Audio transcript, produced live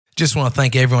Just want to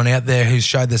thank everyone out there who's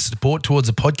showed their support towards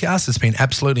the podcast. It's been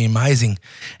absolutely amazing.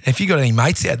 And if you got any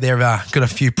mates out there who've got a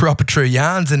few proper true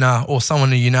yarns and or someone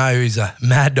who you know who's a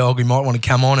mad dog who might want to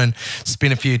come on and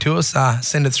spin a few to us,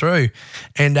 send it through.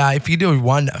 And if you do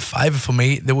one favour for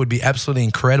me, that would be absolutely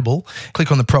incredible.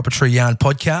 Click on the Proper True Yarn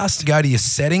podcast, go to your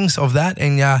settings of that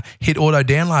and hit auto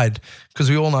download, because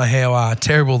we all know how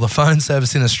terrible the phone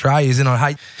service in Australia is, and I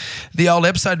hate the old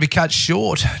episode be cut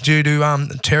short due to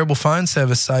terrible phone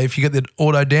service. So if you get the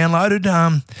auto downloaded,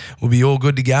 we'll be all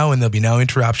good to go and there'll be no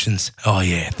interruptions. Oh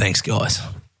yeah, thanks guys.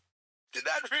 Did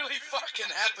that really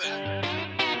fucking happen?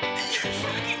 Are you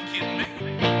fucking kidding me?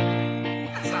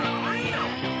 That's unreal.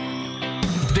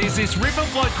 There's this river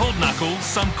bloke called Knuckles,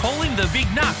 some call him the Big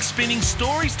Knuck, spinning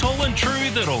stories tall and true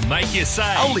that'll make you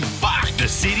say, holy fuck! The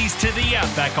cities to the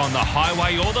outback, on the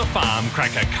highway or the farm,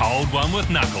 crack a cold one with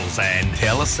Knuckles and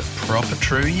tell us a proper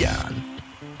true yarn.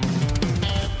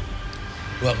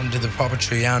 Welcome to the Proper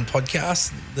True Yarn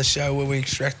podcast, the show where we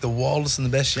extract the wildest and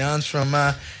the best yarns from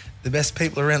the best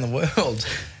people around the world.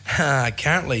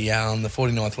 Currently on the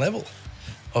 49th level,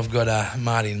 I've got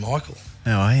Marty and Michael.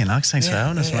 How are you, Nux? Thanks for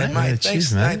having us, mate. Mate,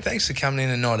 cheers, mate. Mate, thanks for coming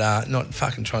in and not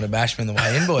fucking trying to bash me on the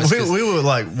way in, boys. we were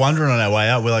like wondering on our way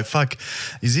out. We're like, "Fuck,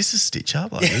 is this a stitch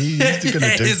up? Like, are you going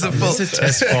to do something? Is this a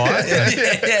test fight?"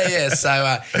 yeah. So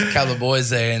a couple of boys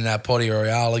there in Potty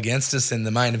Royale against us in the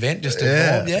main event, just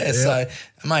involved. Yeah. So.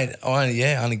 Mate,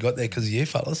 I only got there because of you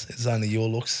fellas. It's only your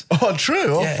looks. Oh,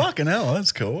 true. Oh, fucking hell.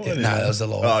 That's cool. Yeah, no, that was a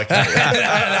lie. Oh, okay.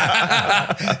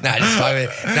 no, just fuck with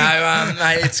it. No,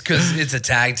 mate, it's because it's a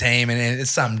tag team and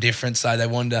it's something different. So they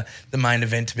wanted the main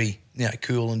event to be,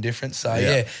 cool and different. So,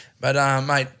 yeah. But,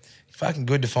 mate, fucking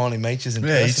good to finally meet you in person.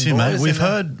 Yeah, you too, mate. We've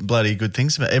heard bloody good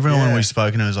things about everyone we've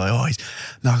spoken to. Is like, oh,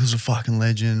 Knuckles a fucking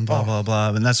legend, blah, blah, blah.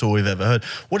 And that's all we've ever heard.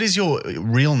 What is your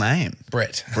real name?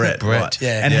 Brett. Right.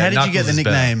 Yeah. And how did Knuckles you get the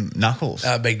nickname Knuckles?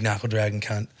 Big knuckle dragon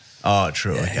cunt. Oh,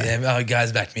 true. Yeah, okay. Yeah, it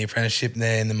goes back to my apprenticeship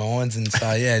there in the mines, and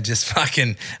so just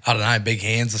fucking, I don't know, big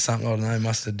hands or something. I don't know,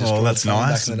 must have destroyed. Oh, that's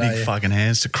nice. Back in the big day, fucking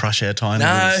hands to crush our tiny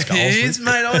little skulls with.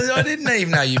 Mate. I didn't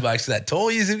even know you blokes were that tall.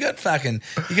 You've got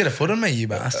you got a foot on me, you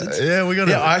bastards. We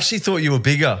got. I actually thought you were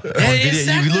bigger on video.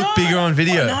 Exactly. You look bigger on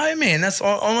video. No, man.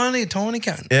 I'm only a tiny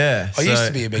cunt. Yeah, I used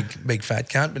to be a big fat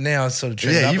cunt, but now I sort of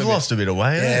trimmed up you've lost a bit of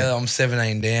weight. Yeah, I'm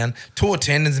 17 down. Tore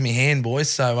tendons in my hand,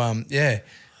 boys. So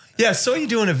Yeah, I saw you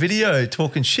doing a video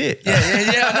talking shit. Yeah,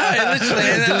 I know,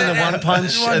 literally. Doing the one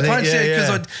punch.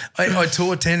 Because I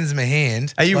tore tendons in my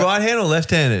hand. Are you right-handed or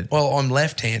left-handed? Well, I'm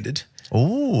left-handed.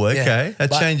 Oh, okay.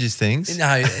 That changes things.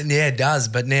 No, yeah, it does.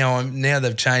 But now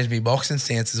they've changed my boxing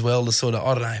stance as well to sort of,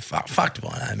 I don't know, fuck do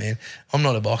I know, man. I'm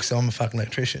not a boxer. I'm a fucking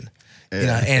electrician.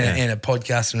 And a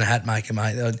podcaster and a hat maker,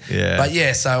 mate. Yeah. But,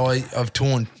 so I've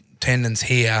torn tendons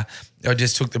here. I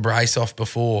just took the brace off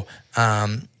before.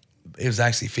 It was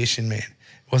actually fishing, man.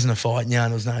 It wasn't a fight,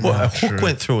 yarn. It was no. A hook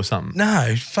went through or something?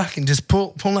 No, fucking just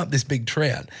pulling up this big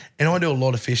trout. And I do a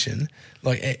lot of fishing,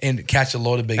 and catch a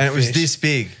lot of big fish. And it was this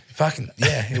big? Fucking,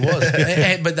 yeah, it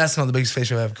was. But that's not the biggest fish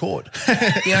I've ever caught. You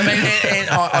know what I mean? And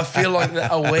I feel like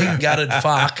a weak gutted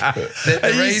fuck. Are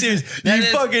you serious? You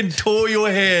fucking tore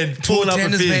your hand pulling up a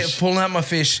fish. Pulling up my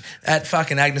fish at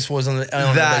fucking Agnes Wars on the leg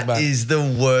bar. That is the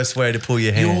worst way to pull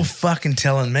your hand. You're fucking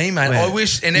telling me, mate. I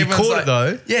wish, and everyone's caught it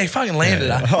though. Yeah, he fucking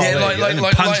landed it. Oh,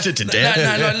 like punched it to death.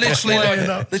 No,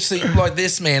 literally like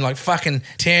this, man, like fucking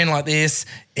tearing like this,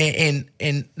 and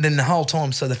then the whole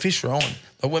time, so the fish were on.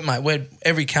 Like, mate, we're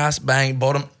every cast, bang,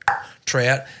 bottom,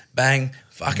 trout, bang,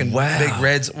 fucking big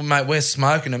reds. Mate, we're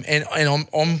smoking them. And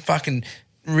I'm fucking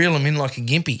reel them in like a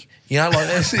gimpy. You know, like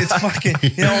it's fucking,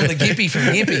 I'm the gimpy from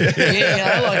Gimpy.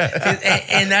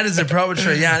 And that is a proper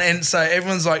true yarn. And so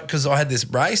everyone's like, because I had this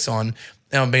brace on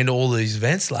and I've been to all these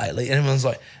events lately, and everyone's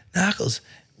like, Knuckles,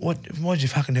 what'd you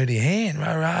fucking do to your hand?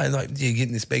 Rah. Like, you're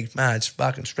getting this big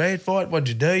fucking street fight. What'd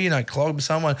you do? Clogged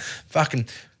someone, fucking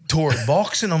tore a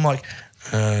box. And I'm like,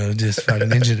 just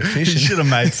fucking injured at fishing. You should have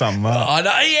made something up. I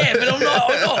know, but I'm not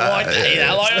like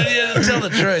that, tell the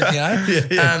truth,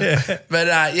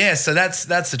 But so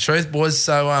that's the truth, boys.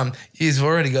 So you've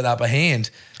already got the upper hand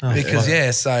because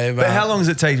But how long does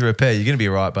it take to repair? You're going to be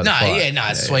right by the fight.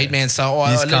 It's sweet, man. So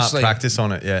I just literally can't practice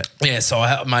on it yet. Yeah, so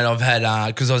I've had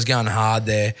because I was going hard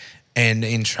there. And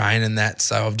in training that,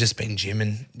 so I've just been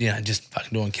gymming, just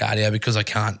fucking doing cardio because I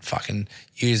can't fucking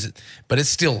use it. But it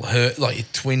still hurt, like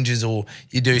it twinges or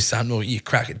you do something or you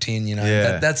crack a tin,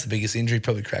 That's the biggest injury,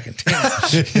 probably cracking tins.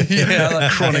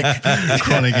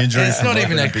 Chronic injury. It's not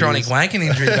even a chronic wanking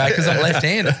injury, mate, because I'm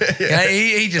left-handed.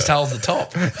 He just holds the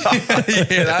top.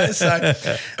 So,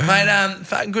 mate,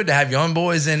 fucking good to have you on,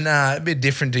 boys, and a bit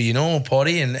different to your normal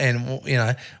potty and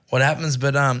what happens.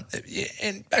 But yeah,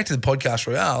 and back to the podcast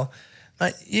Royale,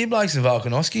 mate. You blokes are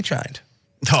Volkanovski trained.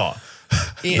 Oh.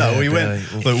 Yeah. No, we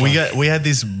went. Look, we had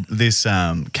this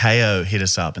KO hit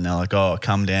us up, and they're like, "Oh,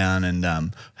 come down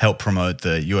and help promote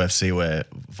the UFC where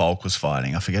Volk was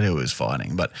fighting." I forget who was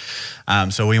fighting, but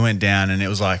so we went down, and it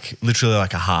was like literally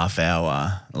like a half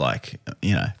hour, like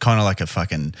kind of like a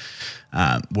fucking.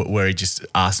 Where he just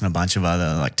asked a bunch of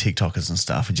other like TikTokers and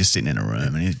stuff, and just sitting in a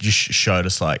room, and he just showed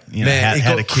us like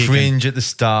how to kick. Cringe at the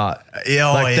start. Yeah,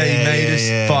 like they made us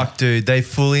fuck, dude. They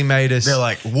fully made us. They're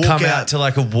like come out to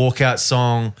like a walkout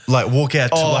song, like walk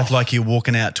out to like you're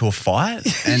walking out to a fight,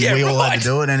 and we all had to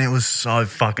do it, and it was so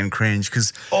fucking cringe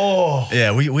because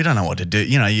we don't know what to do.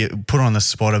 You put on the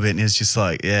spot a bit, and it's just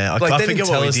like I they forget didn't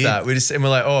tell what we us did. that. We're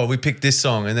like, we picked this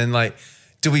song, and then like.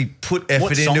 Do we put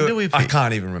effort song into did we it? pick? I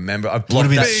can't even remember. I blocked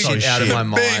that shit out of my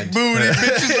mind. Big booty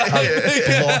bitches.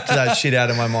 I blocked that shit out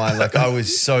of my mind. Like I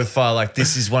was so far. Like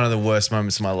this is one of the worst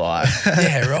moments of my life.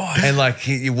 Yeah, right. And like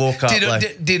you walk up.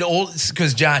 Did all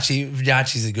because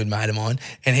Jarchi's a good mate of mine,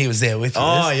 and he was there with you.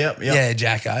 Oh, yep. Yeah,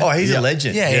 Jacko. Oh, he's a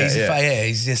legend. Yeah,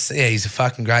 he's a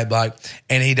fucking great bloke,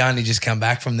 and he'd only just come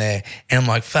back from there, and I'm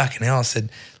like, fucking hell. I said,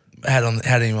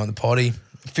 had him on the potty,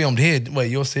 filmed here where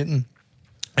you're sitting.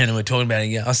 And we're talking about it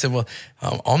again. I said, well,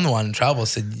 I'm the one in trouble. I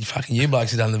said, you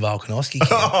blokes have done the Volkanovski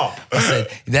camp. I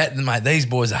said, mate, these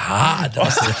boys are hard. I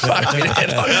said, fuck me.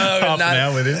 Half an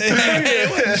hour with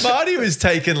him. Marty was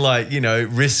taking like,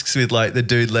 risks with like the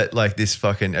dude let like this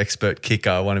fucking expert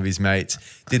kicker, one of his mates,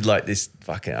 did like this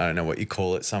fucking, I don't know what you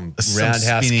call it, some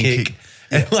roundhouse kick.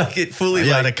 And like it fully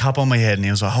I had a cup on my head and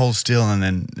he was like, hold still, and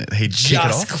then he'd kick it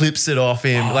off. Clips it off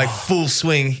him, like full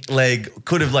swing leg,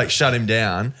 could have like shut him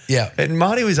down. Yeah. And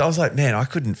Marty I was like, man, I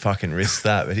couldn't fucking risk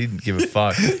that, but he didn't give a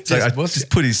fuck. So I just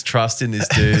put his trust in this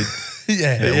dude.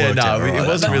 It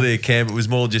wasn't really a camp. It was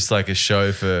more just like a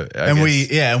show for.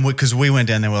 Because we went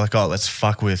down there, we're like, oh, let's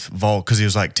fuck with Volk because he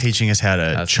was like teaching us how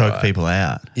to choke people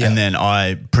out, and then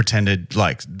I pretended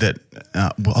like that.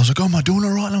 I was like, oh, am I doing it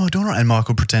right? And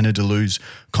Michael pretended to lose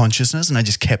consciousness, and I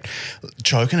just kept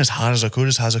choking as hard as I could,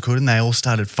 and they all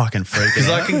started fucking freaking out. Because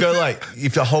I can go like,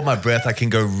 if I hold my breath, I can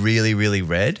go really, really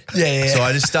red. Yeah. So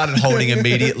I just started holding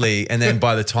immediately, and then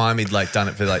by the time he'd like done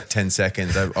it for like 10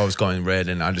 seconds, I was going red,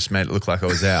 and I just made it look like I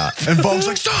was out. And Volk's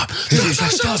like, stop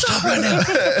right now.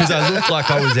 Because I looked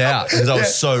like I was out because I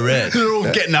was so red. They're all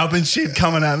getting up and shit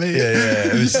coming at me. Yeah.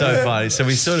 It was so funny. So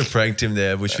we sort of pranked him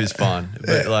there, which was fun.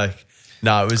 But like,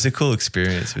 no, it was a cool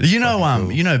experience. You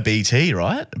know BT,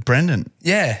 right? Brendan.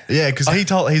 Yeah. Yeah, because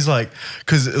he's like,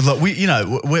 because we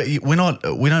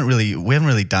haven't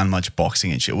really done much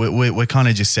boxing and shit. We kind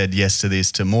of just said yes to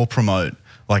this to more promote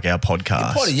like our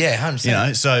podcast.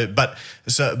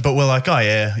 100%. But we're like, oh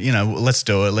yeah, let's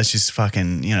do it. Let's just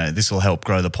fucking, this will help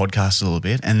grow the podcast a little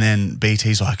bit. And then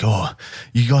BT's like, oh,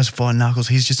 you guys fight Knuckles.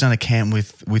 He's just done a camp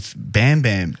with Bam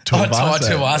Bam.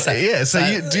 Tuivasa. Yeah. So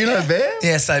do you know Bam?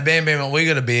 Yeah. So Bam Bam, we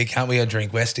got a beer camp. We got to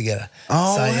drink West together.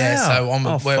 Oh, so yeah.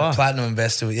 wow. So we're a platinum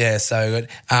investor. Yeah. So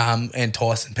and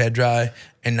Tyson Pedro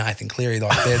and Nathan Cleary,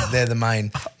 like they're the main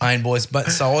boys.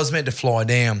 But so I was meant to fly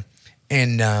down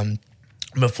and.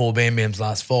 Before Bam Bam's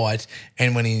last fight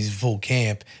and when he's full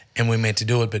camp and we meant to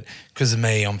do it, but because of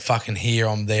me, I'm fucking here,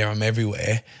 I'm there, I'm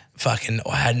everywhere. Fucking,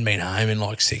 I hadn't been home in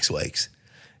like 6 weeks.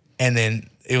 And then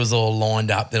it was all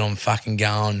lined up that I'm fucking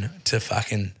going to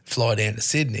fucking fly down to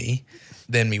Sydney.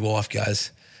 Then my wife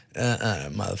goes,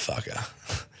 motherfucker.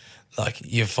 Like,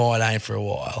 your fight ain't for a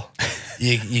while.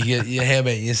 How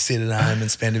about you sit at home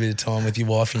and spend a bit of time with your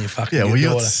wife and your fucking daughter? You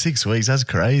got 6 weeks. That's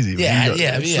crazy.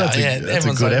 That's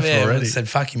a good effort already. Said,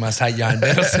 fuck, you must hate your own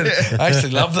bed. I said, I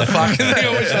actually love the fucking thing.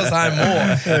 I wish I was home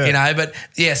more, But,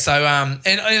 yeah, so,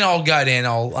 and I'll go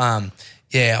down.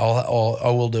 I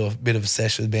will do a bit of a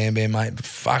session with Bam Bam, mate. But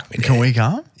fuck me, Can we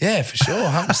come? Yeah, for sure,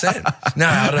 100%. No,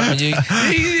 I don't. You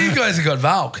guys have got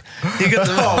Volk. You got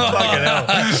the fucking hell.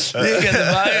 You got the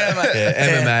Volk,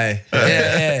 MMA.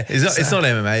 Yeah. It's not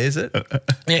MMA, is it?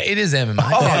 Yeah, it is MMA.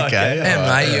 Oh, okay.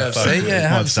 MMA, UFC. Yeah,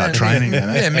 100%. Might start training.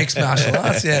 Yeah, mixed martial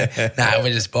arts. Yeah. No,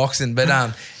 we're just boxing, but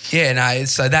yeah, no,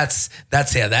 so that's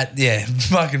how that,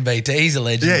 fucking BT, he's a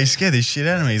legend. Yeah, he scared the shit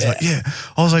out of me. He's like, yeah.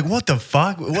 I was like, what the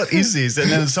fuck? What is this? And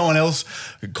then someone else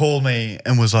called me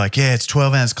and was like, yeah, it's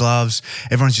 12-ounce gloves.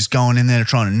 Everyone's just going in there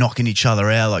trying to knocking each other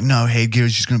out. Like, no headgear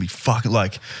is just going to be fucking,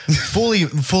 like, fully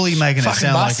making it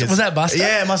sound like it's... Was that Buster?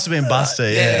 Yeah, it must have been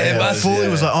Buster. Yeah, Buster. Fully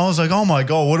was like, I was like, oh my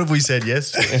God, what have we said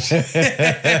yes to?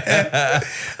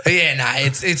 Yeah, no,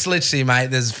 it's literally, mate,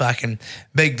 there's fucking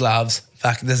big gloves.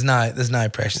 Fuck, there's no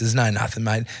pressure, there's no nothing,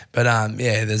 mate. But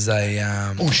there's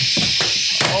a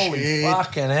Holy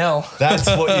fucking hell. That's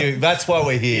why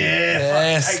we're here.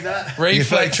 Yes.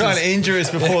 You're trying to injure us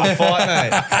before the fight,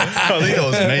 mate. I think that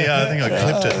was me. I think I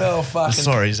clipped it. Oh, fucking.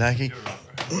 Sorry, Zachy.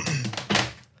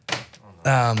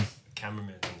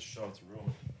 Cameraman and shot to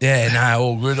ruin. Yeah, no,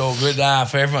 all good.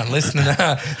 For everyone listening,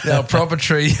 the proper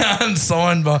tree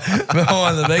signed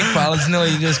behind the big fellas.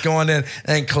 Nearly just gone in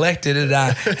and collected it.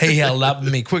 He held up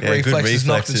with me. Quick reflexes,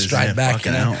 knocked it straight back.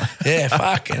 You know? Yeah,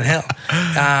 fucking hell.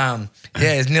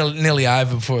 It's nearly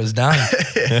over before it's done.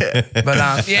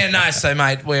 But so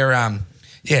mate, we're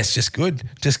it's just good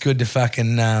to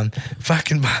fucking them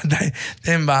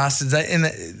bastards.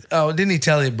 Didn't he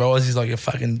tell you, bros? He's like a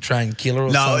fucking trained killer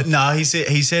or something? No. He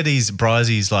said he's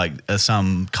Bryzy's like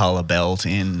some colour belt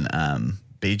in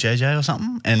BJJ or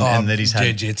something, and that he's had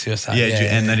jiu-jitsu or something.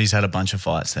 And that he's had a bunch of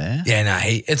fights there. Yeah, no,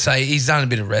 he's done a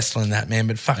bit of wrestling, that man,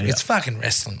 but it's fucking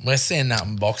wrestling. We're setting up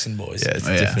in boxing, boys. Yeah, it's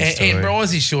a different story. And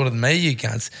Bryzy's shorter than me, you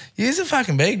cunts. You're a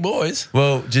fucking big boys.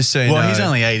 Well, just so you know, he's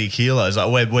only 80 kilos.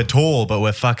 Like we're tall, but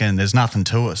we're fucking. There's nothing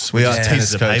to us. We are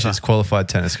tennis coaches, qualified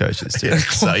tennis coaches. Too.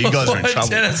 So you guys are in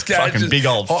trouble. Fucking big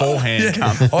old forehand.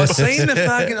 I've seen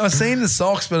the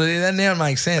socks, but now it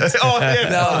makes sense. Oh yeah,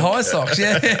 the high socks.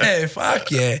 Yeah, fuck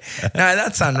yeah. No,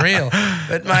 that's unreal.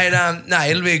 But mate,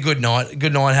 it'll be a good night.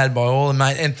 Good night had by all, and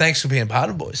mate, and thanks for being part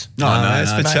of it, boys. No,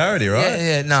 it's for charity, right?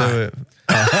 Yeah, no. So,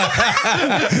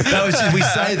 that was just, we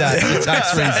say that for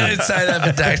tax reasons. Say that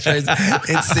for tax reasons.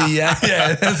 It's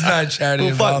the there's no charity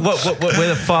involved. We're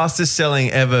the fastest selling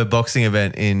ever boxing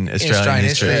event in Australian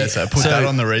history. Yeah, so put that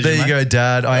on the resume. There you go,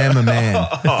 Dad. I am a man.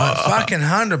 Fucking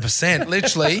 100%,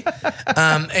 literally.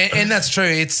 And that's true.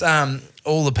 It's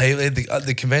all the people at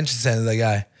the convention centre. They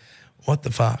go, what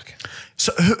the fuck?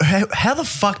 So how the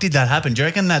fuck did that happen? Do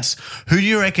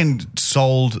you reckon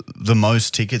sold the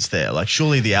most tickets there? Like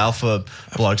surely the Alpha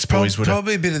Blokes boys would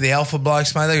probably a bit of the Alpha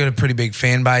Blokes, mate. They got a pretty big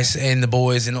fan base, and the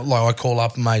boys, and like I call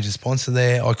up a major sponsor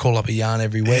there. I call up a yarn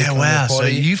every week. Yeah, wow. So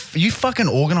you fucking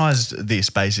organised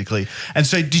this basically, and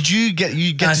so did you get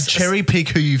to cherry pick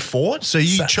who you fought? So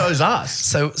you chose us.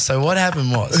 So what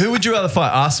happened was, who would you rather fight,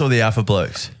 us or the Alpha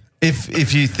Blokes?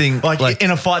 If you think like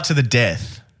in a fight to the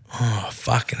death. Oh,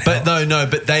 fucking hell. But no,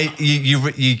 but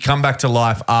you come back to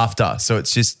life after, so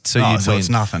it's just so you'd win. It's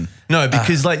nothing. No,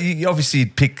 because you obviously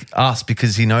pick us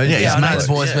because he knows. Yeah, I know the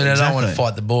boys, but I don't want to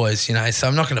fight the boys, you know. So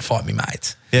I'm not going to fight me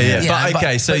mates. Yeah. But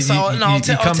okay, so you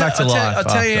come back to life.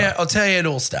 I'll tell you it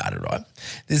all started, right?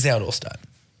 This is how it all started.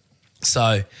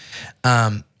 So,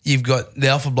 you've got the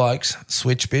Alpha Blokes,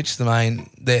 Switch Bitch,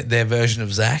 their version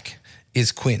of Zach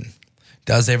is Quinn.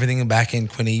 Does everything in the back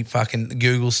end, Quinny, fucking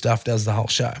Google stuff, does the whole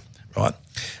show, right?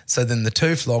 So then the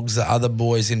two flogs, the other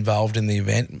boys involved in the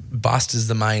event, Buster's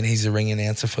the main, he's a ring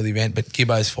announcer for the event, but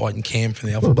Gibbo's fighting Cam from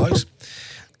the Alpha Blokes.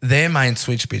 Their main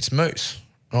switch bit's Moose,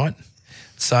 right?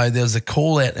 So there was a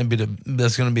call out and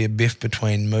there's going to be a biff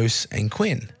between Moose and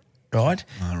Quinn, right?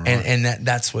 Oh, right. And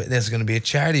that's where there's going to be a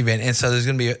charity event, and so there was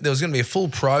going to be a full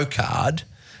pro card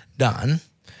done,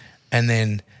 and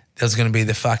then there's going to be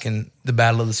the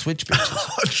battle of the switch bitches.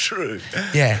 Oh, true.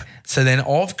 Yeah. So then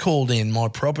I've called in my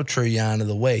proper true yarn of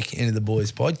the week into the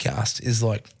boys' podcast is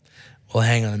like, well,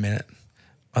 hang on a minute.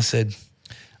 I said,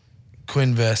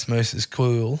 Quinn versus Moose is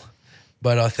cool,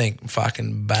 but I think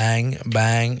fucking bang,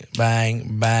 bang,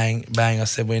 bang, bang, bang. I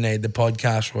said, we need the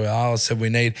podcast royale. I said, we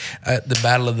need the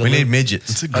battle of the... We need midgets.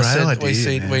 It's a great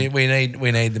idea.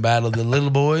 We need the battle of the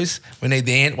little boys. We need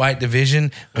the ant-weight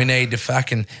division. We need the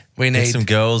fucking... We need some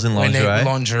girls in lingerie. We need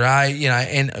lingerie, you know,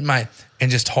 and mate,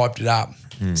 and just hyped it up.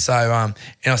 So, and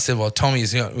I said, well,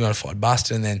 Tommy's going to fight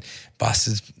Buster, and then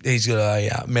he's got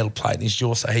a metal plate in his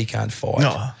jaw, so he can't fight.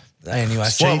 No. Anyway,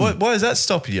 why does that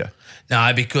stop you?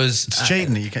 No, because it's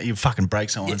cheating. You fucking break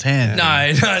someone's hand. No,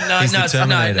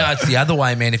 it's the other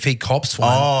way, man. If he cops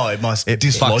one, it must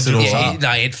dislodge it all.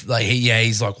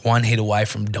 He's like one hit away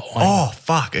from dying. Oh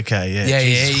fuck! Okay,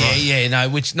 yeah. No,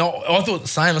 I thought the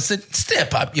same. I said,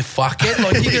 step up, you fuckhead!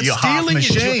 Like you're stealing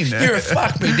machine. You're a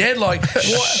fuck me dead. Like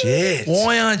shit.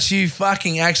 Why aren't you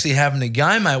fucking actually having a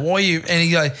go, mate? Why are you?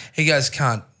 And he goes,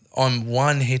 can't. I'm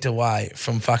one hit away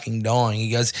from fucking dying.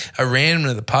 He goes, a random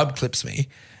at the pub clips me.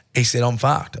 He said, I'm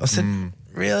fucked. I said,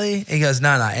 really? He goes, no.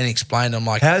 And he explained, I'm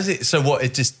like... How's it... So what,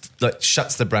 it just like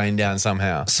shuts the brain down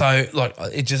somehow? So like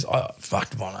it just...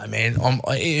 fuck Bono, man.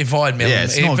 If I had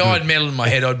metal in my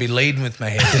head, I'd be leading with my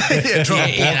head.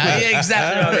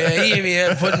 Exactly.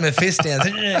 Right. Putting my fist down.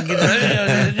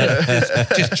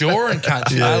 just jawing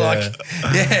cunt, you know?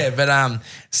 But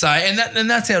so... And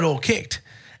that's how it all kicked.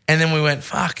 And then we went,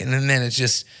 fuck. And then it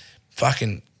just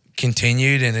fucking...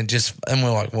 continued, and and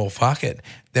we're like, well, fuck it.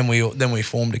 Then we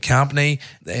formed a company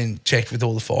and checked with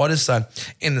all the fighters. So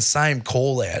in the same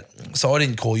call out, so I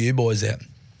didn't call you boys out.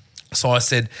 So I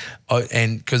said,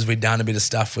 and because we'd done a bit of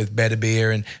stuff with Better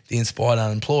Beer and the Inspired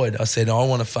Unemployed, I said, I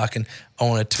want a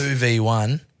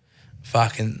 2v1,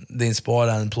 fucking the Inspired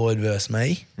Unemployed versus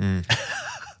me.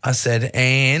 I said,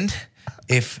 and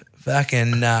if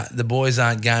fucking the boys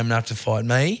aren't game enough to fight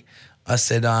me, I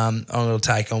said, I'm going to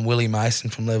take on Willie Mason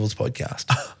from Levels Podcast.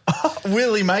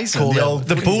 Willie Mason,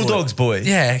 the Bulldogs boy.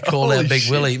 Yeah, call out Big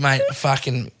shit. Willie, mate.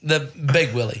 Fucking the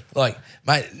Big Willie. Like,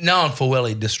 mate, no one for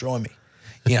Willie destroy me.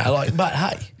 You know, like, but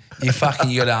hey, you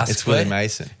got to ask. It's Willie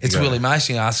Mason. It's Willie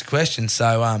Mason. You ask a question.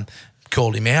 So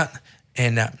called him out,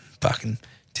 and fucking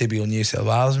typical New South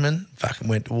Walesman fucking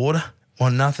went to water.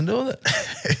 Wanted nothing to do with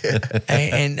it.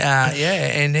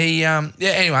 and he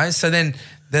anyway, so then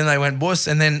they went boys,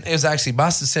 and then it was actually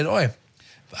Buster said, "Oi,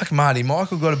 fucking Marty,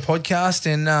 Michael got a podcast,"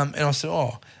 and I said,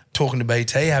 "Oh, talking to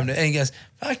BT, and he goes,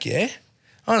 "Fuck yeah,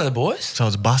 I know the boys." So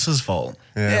it's Bus's fault.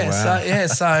 That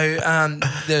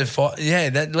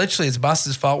literally it's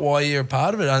Buster's fault why you're a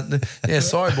part of it.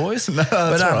 Sorry boys. No,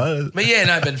 that's right.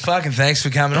 But fucking thanks for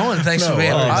coming on. Thanks for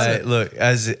being a part of it. Look,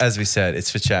 as we said,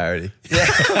 it's for charity.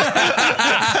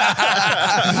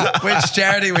 Which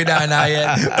charity we don't know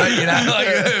yet, but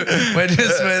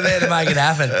we're there to make it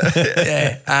happen.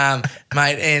 Yeah,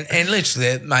 mate, and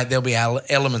literally, mate, there'll be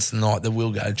elements of the night that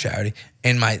will go to charity,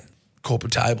 and mate,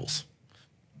 corporate tables.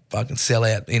 Fucking sell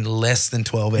out in less than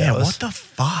 12 hours. Yeah, what the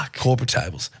fuck? Corporate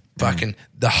tables. Fucking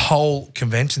the whole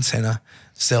convention centre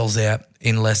sells out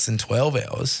in less than 12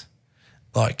 hours.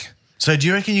 Like, so do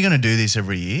you reckon you're going to do this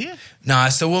every year? no,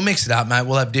 so we'll mix it up, mate.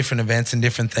 We'll have different events and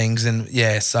different things, and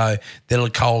so that'll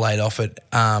collate off it.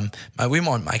 Mate, we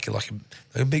might make it like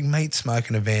a big meat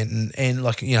smoking event and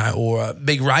like, or a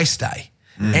big race day.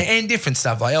 And different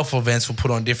stuff, like Alpha Events will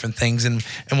put on different things, and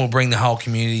we'll bring the whole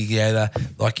community together,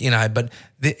 but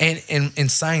in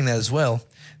saying that as well,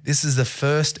 this is the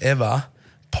first ever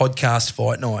podcast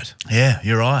fight night. Yeah,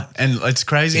 you're right. And it's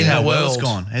crazy In how the well it's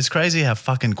world. gone. It's crazy how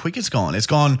fucking quick it's gone. It's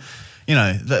gone,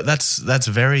 that's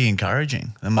very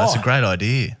encouraging. And that's a great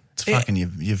idea. It's fucking,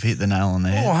 you've hit the nail on the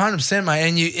head. 100%, mate.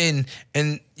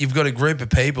 And you've got a group of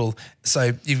people,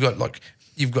 so you've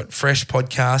got fresh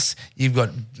podcasts, you've got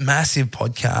massive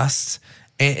podcasts,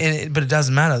 but it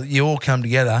doesn't matter. You all come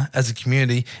together as a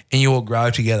community and you all grow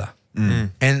together.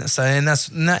 And that's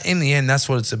in the end, that's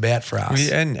what it's about for us.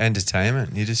 And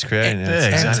entertainment. You're just creating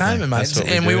entertainment, mate. That's what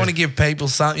we And we do. want to give people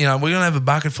some. We're going to have a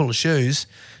bucket full of shoes,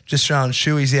 just throwing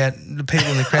shoeies out. The people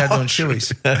in the crowd doing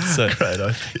shoeies. That's a Great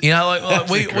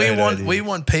idea. We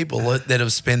want people that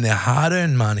have spent their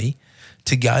hard-earned money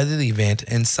to go to the event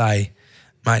and say,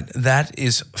 mate, that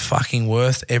is fucking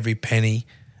worth every penny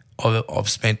I've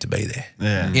spent to be there.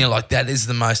 Yeah. That is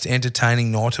the most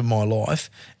entertaining night of my life.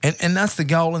 And that's the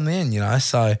goal in the end,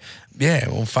 So, yeah,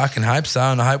 we'll fucking hope so,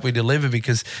 and I hope we deliver,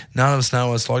 because none of us know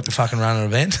what it's like to fucking run an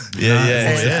event.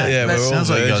 Yeah. We're all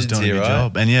Sounds like you guys virgins doing a here, good right?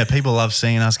 job. And people love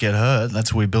seeing us get hurt.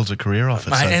 That's what we built a career off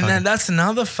it. Mate, and that's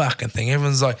another fucking thing.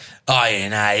 Everyone's like, oh, yeah,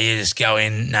 no, you just go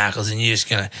in, Knuckles, and you're just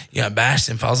going to, bash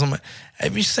them fellas. I'm like,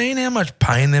 have you seen how much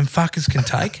pain them fuckers can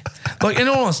take? In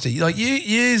all honesty,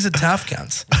 you's a tough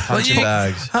cunts. Punching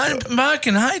bags.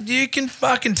 You can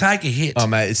fucking take a hit. Oh,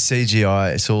 mate, it's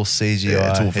CGI. It's all CGI.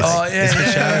 Yeah, it's all fake. Oh, yeah, It's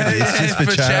for charity. It's just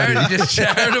for charity. Just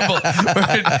charitable.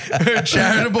 We're a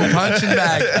charitable punching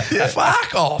bag.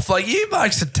 Fuck off. You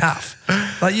blokes are tough.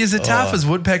 You're as tough as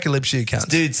woodpecker lips, you cunts.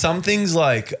 Dude, some things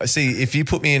if you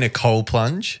put me in a cold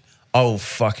plunge, I'll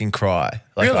fucking cry.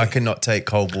 Really? I cannot take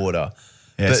cold water.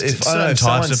 Yeah, But if someone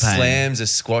types of pain. slams a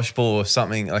squash ball or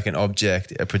something like an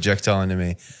object, a projectile into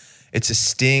me, it's a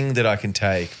sting that I can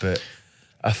take, but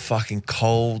a fucking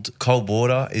cold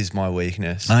water is my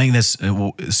weakness. I think there's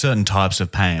certain types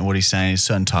of pain. What he's saying is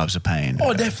certain types of pain.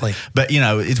 Oh, definitely. But,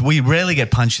 we rarely get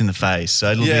punched in the face,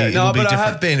 so it'll be but different. I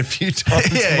have been a few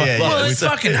times. Yeah, in my yeah, life. Well, it's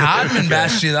fucking Hardman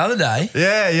bashed you the other day.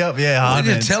 Yeah, What did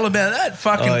Hardman. you tell about that?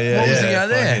 Fucking, Oh, yeah, what was yeah, he go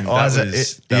there? fucking-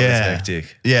 That was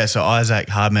hectic. Yeah, so Isaac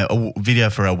Hardman, a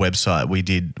video for our website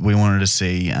we wanted to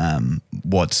see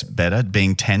what's better,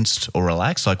 being tensed or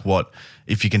relaxed,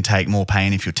 if you can take more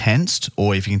pain if you're tensed,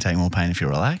 or if you can take more pain if you're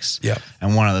relaxed. Yep.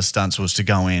 And one of the stunts was to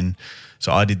go in.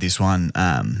 So I did this one,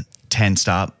 tensed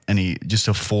up, and he just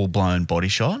a full-blown body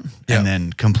shot, Yep. and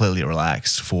then completely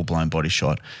relaxed, full-blown body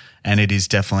shot. And it is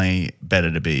definitely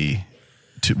better to be,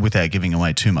 without giving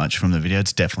away too much from the video,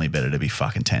 it's definitely better to be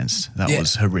fucking tensed. That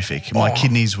was horrific. My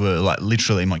kidneys were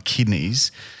literally, my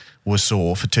kidneys were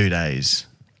sore for 2 days.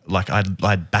 like I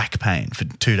had back pain for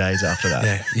 2 days after that.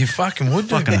 Yeah, you fucking would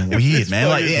do. Fucking weird, man.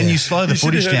 Like, and you slow the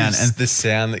footage down, and the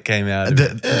sound that came out of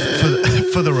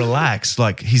it. for the relax,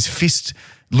 like his fist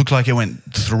looked like it went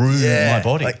through my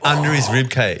body, like under his rib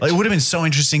cage. Like, it would have been so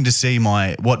interesting to see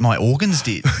what my organs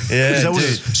did. Yeah, that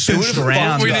was swooshed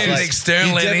around. We need an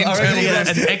external and internal.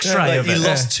 An X-ray of it. You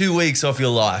lost 2 weeks off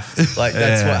your life. Like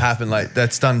that's what happened. Like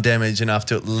that's done damage enough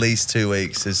to at least 2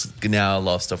 weeks is now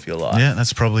lost off your life. Yeah,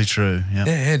 that's probably true. Yeah,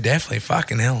 Yeah, definitely.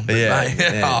 Fucking hell. But,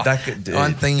 mate,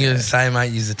 one thing you say,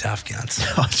 mate, you're a tough cunt.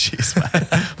 Oh, jeez, mate.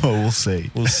 Well, we'll see.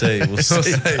 We'll see.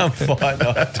 Come fight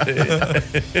night,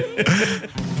 dude.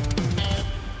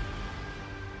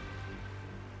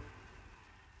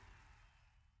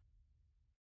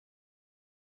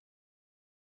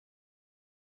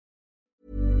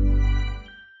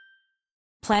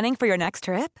 Planning for your next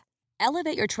trip?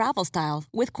 Elevate your travel style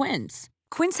with Quince.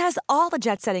 Quince has all the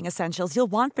jet-setting essentials you'll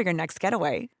want for your next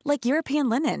getaway, like European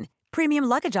linen, premium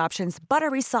luggage options,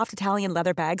 buttery soft Italian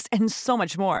leather bags, and so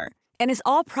much more. And is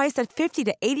all priced at 50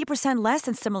 to 80% less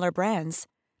than similar brands.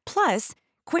 Plus,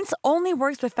 Quince only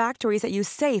works with factories that use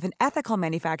safe and ethical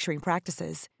manufacturing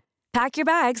practices. Pack your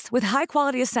bags with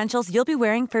high-quality essentials you'll be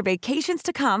wearing for vacations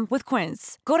to come with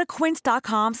Quince. Go to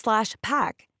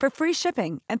quince.com/pack for free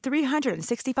shipping and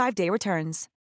 365-day returns.